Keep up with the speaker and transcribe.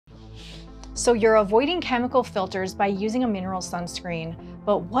So you're avoiding chemical filters by using a mineral sunscreen,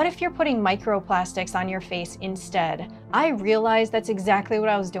 but what if you're putting microplastics on your face instead? I realized that's exactly what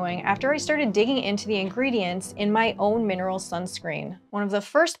I was doing after I started digging into the ingredients in my own mineral sunscreen. One of the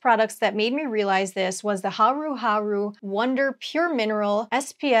first products that made me realize this was the HaruHaru Wonder Pure Mineral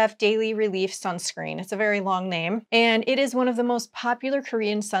SPF Daily Relief Sunscreen. It's a very long name, and it is one of the most popular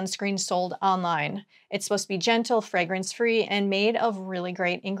Korean sunscreens sold online. It's supposed to be gentle, fragrance-free, and made of really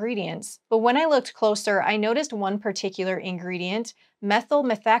great ingredients. But when I looked closer, I noticed one particular ingredient, methyl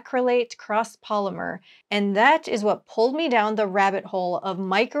methacrylate crosspolymer, and that is what pulled me down the rabbit hole of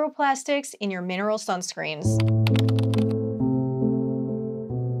microplastics in your mineral sunscreens.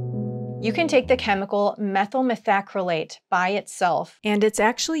 You can take the chemical methyl methacrylate by itself, and it's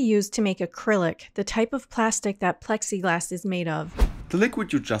actually used to make acrylic, the type of plastic that plexiglass is made of. The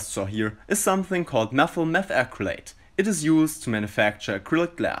liquid you just saw here is something called methyl methacrylate. It is used to manufacture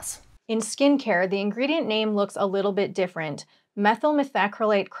acrylic glass. In skincare, the ingredient name looks a little bit different. Methyl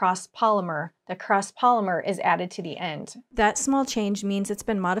methacrylate crosspolymer. The crosspolymer is added to the end. That small change means it's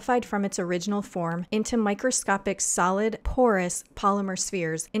been modified from its original form into microscopic solid, porous polymer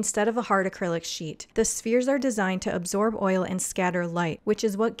spheres instead of a hard acrylic sheet. The spheres are designed to absorb oil and scatter light, which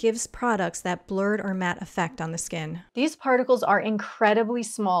is what gives products that blurred or matte effect on the skin. These particles are incredibly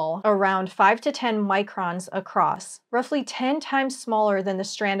small, around 5 to 10 microns across, roughly 10 times smaller than the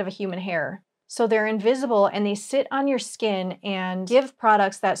strand of a human hair. So they're invisible and they sit on your skin and give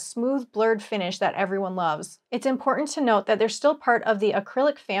products that smooth, blurred finish that everyone loves. It's important to note that they're still part of the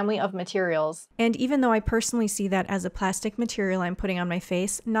acrylic family of materials. And even though I personally see that as a plastic material I'm putting on my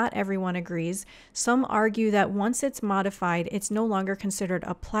face, not everyone agrees. Some argue that once it's modified, it's no longer considered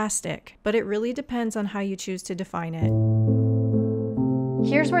a plastic, but it really depends on how you choose to define it.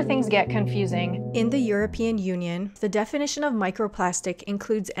 Here's where things get confusing. In the European Union, the definition of microplastic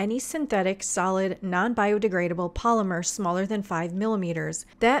includes any synthetic, solid, non-biodegradable polymer smaller than 5 millimeters.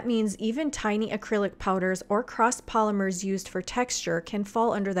 That means even tiny acrylic powders or cross-polymers used for texture can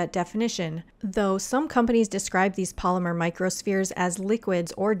fall under that definition, though some companies describe these polymer microspheres as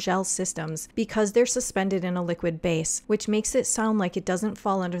liquids or gel systems because they're suspended in a liquid base, which makes it sound like it doesn't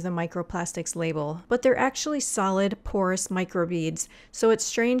fall under the microplastics label. But they're actually solid, porous microbeads, so it's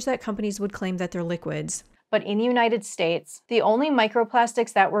strange that companies would claim that they're liquids. But in the United States, the only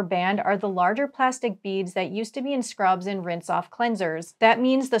microplastics that were banned are the larger plastic beads that used to be in scrubs and rinse-off cleansers. That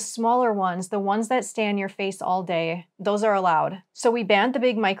means the smaller ones, the ones that stay on your face all day, those are allowed. So we banned the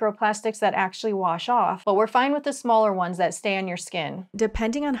big microplastics that actually wash off, but we're fine with the smaller ones that stay on your skin.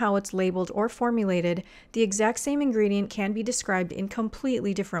 Depending on how it's labeled or formulated, the exact same ingredient can be described in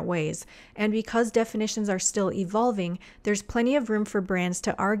completely different ways. And because definitions are still evolving, there's plenty of room for brands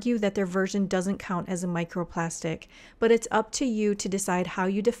to argue that their version doesn't count as a microplastic, but it's up to you to decide how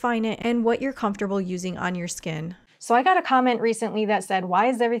you define it and what you're comfortable using on your skin. So I got a comment recently that said, "Why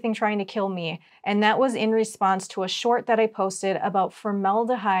is everything trying to kill me?" And that was in response to a short that I posted about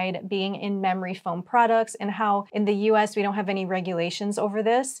formaldehyde being in memory foam products and how in the US we don't have any regulations over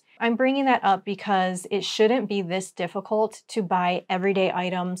this. I'm bringing that up because it shouldn't be this difficult to buy everyday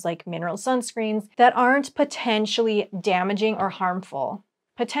items like mineral sunscreens that aren't potentially damaging or harmful.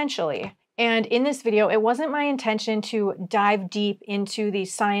 Potentially. And in this video, it wasn't my intention to dive deep into the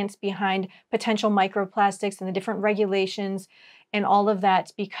science behind potential microplastics and the different regulations and all of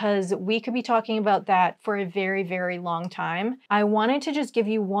that, because we could be talking about that for a very, very long time. I wanted to just give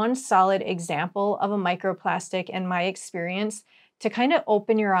you one solid example of a microplastic and my experience to kind of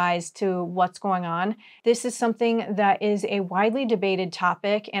open your eyes to what's going on. This is something that is a widely debated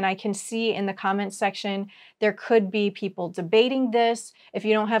topic, and I can see in the comments section there could be people debating this. If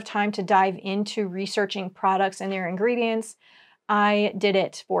you don't have time to dive into researching products and their ingredients, I did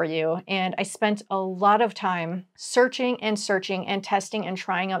it for you, and I spent a lot of time searching and testing and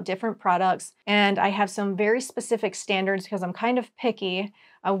trying out different products, and I have some very specific standards because I'm kind of picky.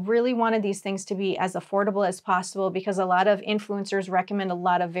 I really wanted these things to be as affordable as possible because a lot of influencers recommend a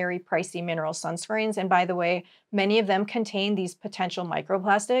lot of very pricey mineral sunscreens, and by the way, many of them contain these potential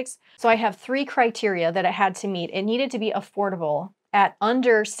microplastics. So I have 3 criteria that it had to meet. It needed to be affordable at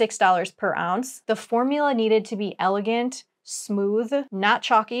under $6 per ounce. The formula needed to be elegant, smooth, not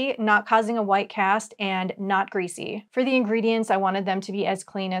chalky, not causing a white cast, and not greasy. For the ingredients, I wanted them to be as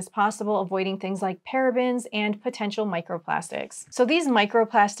clean as possible, avoiding things like parabens and potential microplastics. So these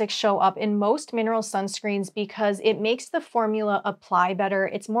microplastics show up in most mineral sunscreens because it makes the formula apply better,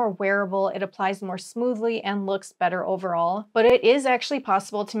 it's more wearable, it applies more smoothly, and looks better overall. But it is actually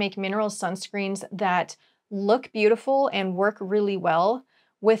possible to make mineral sunscreens that look beautiful and work really well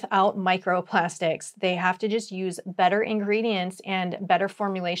without microplastics. They have to just use better ingredients and better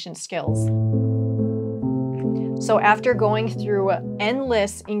formulation skills. So after going through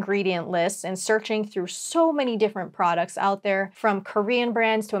endless ingredient lists and searching through so many different products out there, from Korean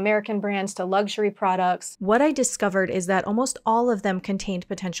brands to American brands to luxury products, what I discovered is that almost all of them contained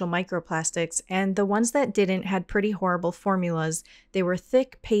potential microplastics, and the ones that didn't had pretty horrible formulas. They were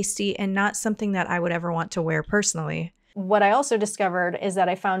thick, pasty, and not something that I would ever want to wear personally. What I also discovered is that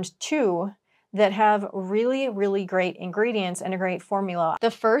I found two that have really, really great ingredients and a great formula.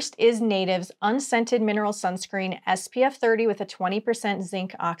 The first is Native's Unscented Mineral Sunscreen SPF 30 with a 20%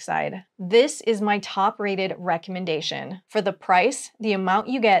 zinc oxide. This is my top rated recommendation for the price, the amount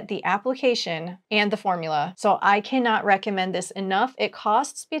you get, the application, and the formula. So I cannot recommend this enough. It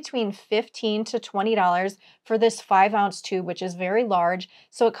costs between $15 to $20 for this 5-ounce tube, which is very large.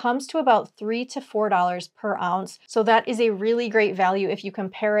 So it comes to about $3 to $4 per ounce. So that is a really great value if you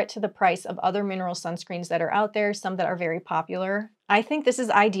compare it to the price of other mineral sunscreens that are out there, some that are very popular. I think this is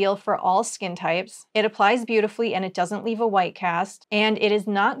ideal for all skin types. It applies beautifully and it doesn't leave a white cast, and it is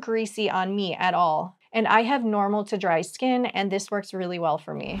not greasy on me at all. And I have normal to dry skin, and this works really well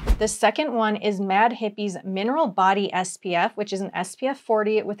for me. The second one is MadHippie's Mineral Body SPF, which is an SPF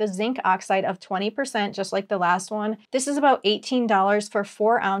 40 with a zinc oxide of 20%, just like the last one. This is about $18 for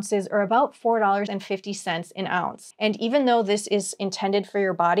 4 ounces, or about $4.50 an ounce. And even though this is intended for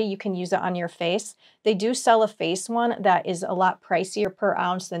your body, you can use it on your face. They do sell a face one that is a lot pricier per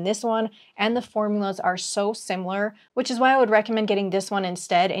ounce than this one, and the formulas are so similar, which is why I would recommend getting this one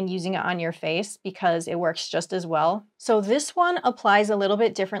instead and using it on your face, because it works just as well. So this one applies a little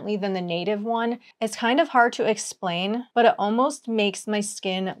bit differently than the Native one. It's kind of hard to explain, but it almost makes my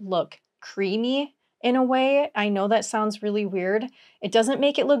skin look creamy in a way. I know that sounds really weird. It doesn't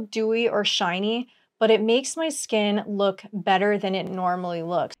make it look dewy or shiny, but it makes my skin look better than it normally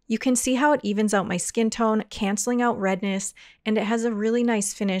looks. You can see how it evens out my skin tone, canceling out redness, and it has a really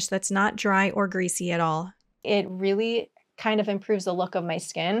nice finish that's not dry or greasy at all. It really kind of improves the look of my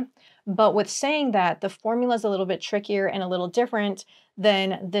skin. But with saying that, the formula is a little bit trickier and a little different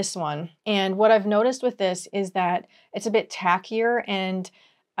than this one. And what I've noticed with this is that it's a bit tackier, and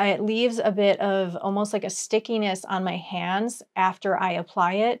it leaves a bit of almost like a stickiness on my hands after I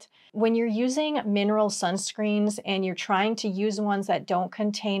apply it. When you're using mineral sunscreens and you're trying to use ones that don't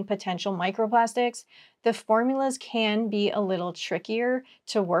contain potential microplastics, the formulas can be a little trickier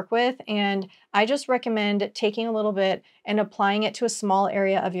to work with. And I just recommend taking a little bit and applying it to a small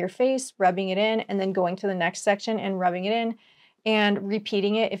area of your face, rubbing it in, and then going to the next section and rubbing it in, and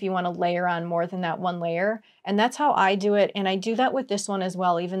repeating it if you want to layer on more than that one layer. And that's how I do it. And I do that with this one as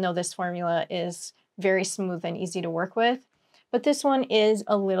well, even though this formula is very smooth and easy to work with. But this one is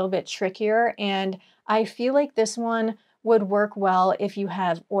a little bit trickier, and I feel like this one would work well if you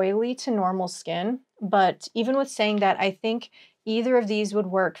have oily to normal skin. But even with saying that, I think either of these would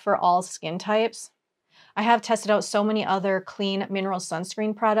work for all skin types. I have tested out so many other clean mineral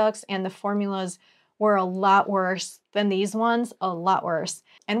sunscreen products, and the formulas were a lot worse than these ones, a lot worse.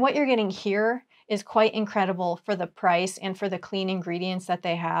 And what you're getting here is quite incredible for the price and for the clean ingredients that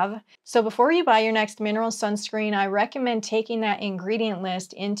they have. So before you buy your next mineral sunscreen, I recommend taking that ingredient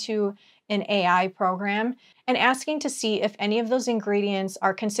list into an AI program and asking to see if any of those ingredients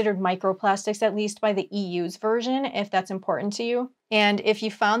are considered microplastics, at least by the EU's version, if that's important to you. And if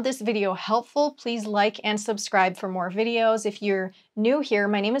you found this video helpful, please like and subscribe for more videos. If you're new here,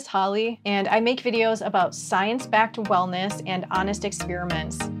 my name is Holly, and I make videos about science-backed wellness and honest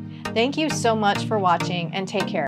experiments. Thank you so much for watching, and take care.